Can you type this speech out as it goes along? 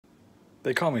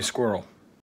They call me Squirrel.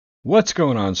 What's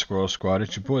going on, Squirrel Squad?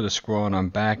 It's your boy, the Squirrel, and I'm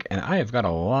back, and I have got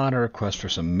a lot of requests for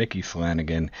some Micky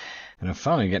Flanagan, and I'm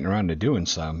finally getting around to doing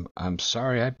some. I'm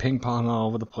sorry I ping-pong all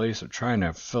over the place. I'm trying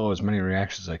to fill as many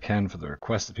reactions as I can for the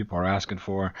requests that people are asking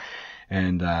for,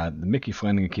 and the Micky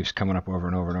Flanagan keeps coming up over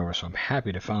and over and over, so I'm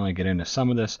happy to finally get into some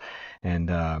of this,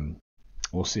 and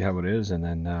we'll see how it is, and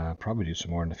then probably do some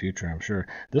more in the future, I'm sure.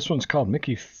 This one's called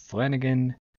Micky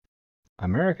Flanagan.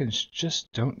 Americans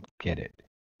just don't get it.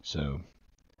 So,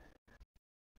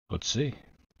 let's see.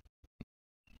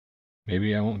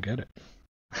 Maybe I won't get it.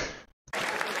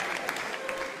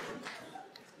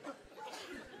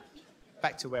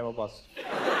 Back to where I was.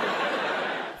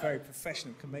 Very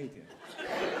professional comedian.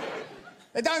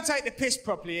 They don't take the piss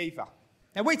properly either.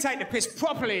 Now, we take the piss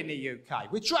properly in the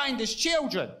UK. We're trained as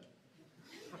children.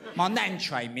 My nan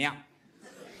trained me up.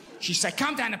 She said,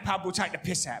 come down the pub, we'll take the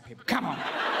piss out of people. Come on.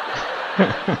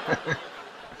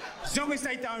 As long as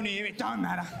they don't hear it, don't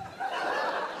matter.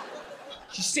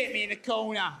 She set me in the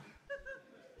corner.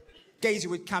 Geezer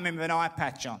would come in with an eye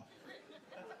patch on.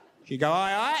 She'd go,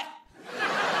 aye,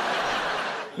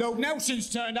 aye. Lord Nelson's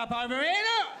turned up over here,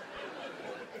 look.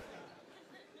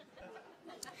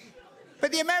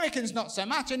 But the Americans, not so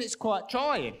much, and it's quite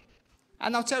trying.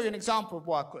 And I'll tell you an example of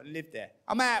why I couldn't live there.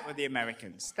 I'm out with the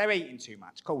Americans. They're eating too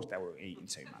much. Of course they were eating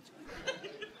too much.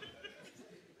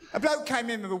 A bloke came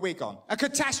in with a wig on. A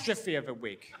catastrophe of a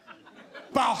wig.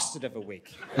 Bastard of a wig.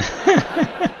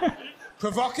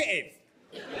 Provocative.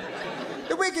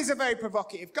 The wig is a very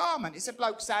provocative garment. It's a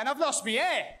bloke saying, I've lost my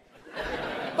hair,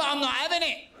 but I'm not having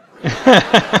it.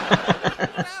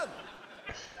 No.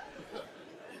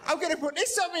 I'm going to put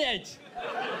this on my head.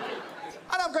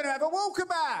 And I'm going to have a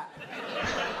walkabout.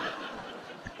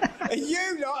 And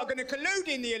you lot are going to collude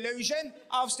in the illusion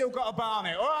I've still got a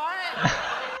barnet, all right?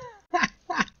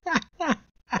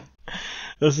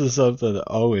 This is something that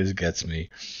always gets me.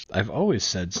 I've always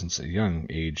said since a young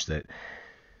age that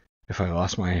if I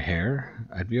lost my hair,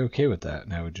 I'd be okay with that,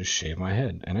 and I would just shave my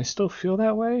head. And I still feel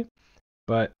that way,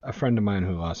 but a friend of mine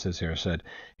who lost his hair said,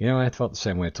 you know, I felt the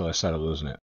same way until I started losing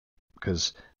it.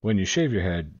 Because when you shave your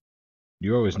head,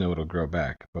 you always know it'll grow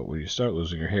back, but when you start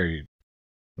losing your hair, you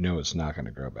know it's not going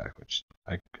to grow back, which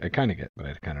I kind of get, but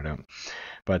I kind of don't.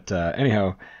 But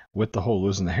anyhow, with the whole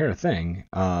losing the hair thing,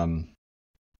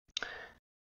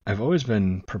 I've always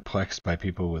been perplexed by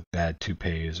people with bad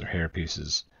toupees or hair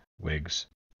pieces, wigs.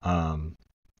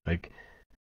 Like,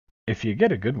 if you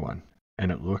get a good one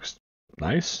and it looks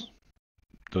nice,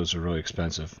 those are really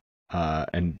expensive,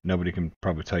 and nobody can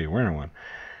probably tell you're wearing one.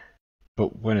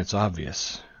 But when it's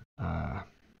obvious, I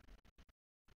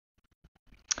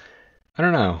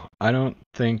don't know. I don't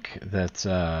think that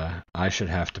I should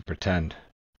have to pretend.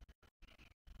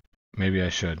 Maybe I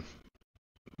should,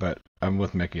 but I'm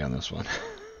with Micky on this one.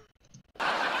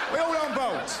 We're all on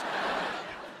board.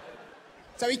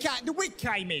 So the wig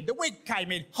came in. The wig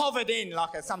came in, hovered in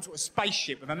like some sort of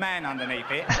spaceship with a man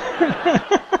underneath it.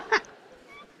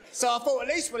 So I thought, at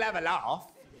least we'll have a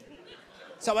laugh.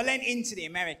 So I leant into the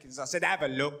Americans. I said, have a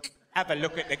look at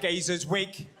the geezer's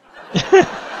wig.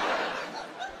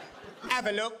 Have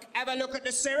a look at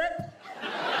the syrup.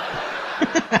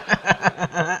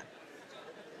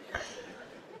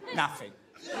 Nothing.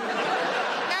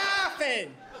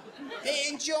 Nothing.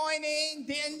 Didn't join in,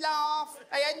 didn't laugh.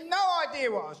 They had no idea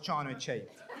what I was trying to achieve.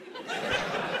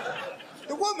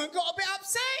 The woman got a bit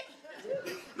upset.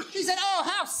 She said, oh,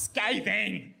 how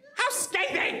scathing. How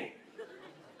scathing.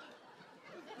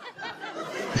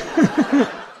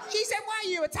 She said, why are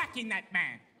you attacking that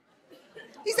man?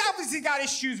 He's obviously got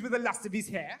issues with the lust of his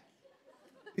hair,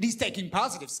 but he's taking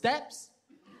positive steps.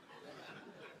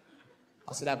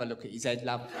 I said, have a look at his head,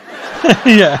 love.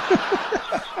 Yeah.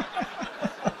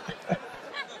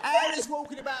 Alice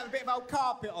walking about with a bit of old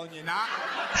carpet on, you know?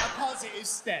 A positive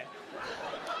step.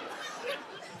 I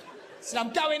said,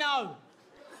 I'm going home.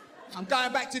 I'm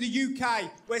going back to the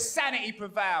UK, where sanity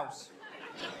prevails.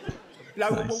 The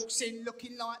bloke walks in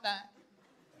looking like that.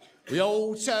 We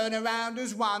all turn around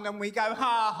as one and we go,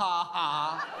 ha, ha,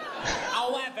 ha.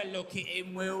 Oh, have a look at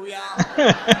him, will ya?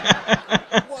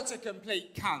 What a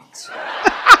complete cunt.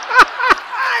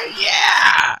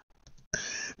 Yeah!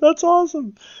 That's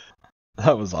awesome.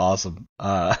 That was awesome.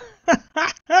 I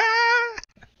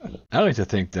like to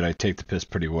think that I take the piss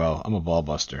pretty well. I'm a ball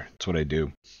buster. That's what I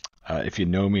do. If you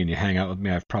know me and you hang out with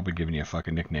me, I've probably given you a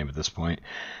fucking nickname at this point.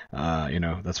 You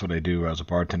know, that's what I do. I was a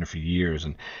bartender for years,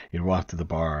 and you'd walk to the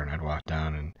bar, and I'd walk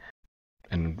down, and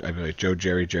and I'd be like Joe,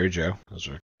 Jerry, Jerry, Joe. Those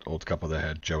were old couple that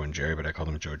had Joe and Jerry, but I called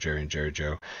them Joe, Jerry, and Jerry,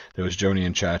 Joe. There was Joni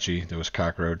and Chachi. There was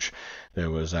Cockroach. There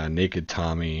was Naked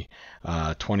Tommy,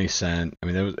 20 Cent. I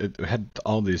mean, it had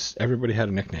all these. Everybody had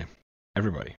a nickname.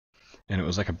 Everybody, and it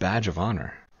was like a badge of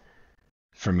honor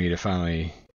for me to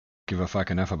finally give a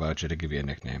fuck enough about you to give you a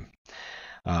nickname.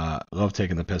 Love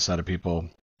taking the piss out of people,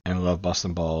 and love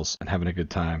busting balls and having a good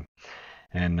time.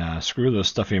 And screw those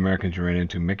stuffy Americans you ran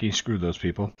into, Mickey. Screw those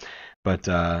people. But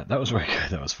that was very good.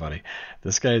 That was funny.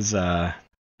 This guy's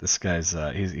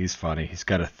he's funny. He's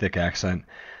got a thick accent,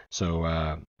 so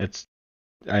I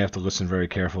have to listen very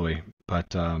carefully. But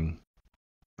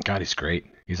God, he's great.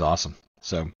 He's awesome.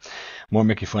 So more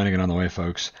Micky Flanagan on the way,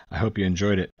 folks. I hope you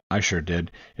enjoyed it. I sure did.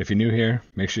 If you're new here,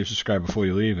 make sure you subscribe before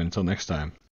you leave. And until next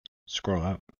time, squirrel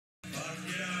out.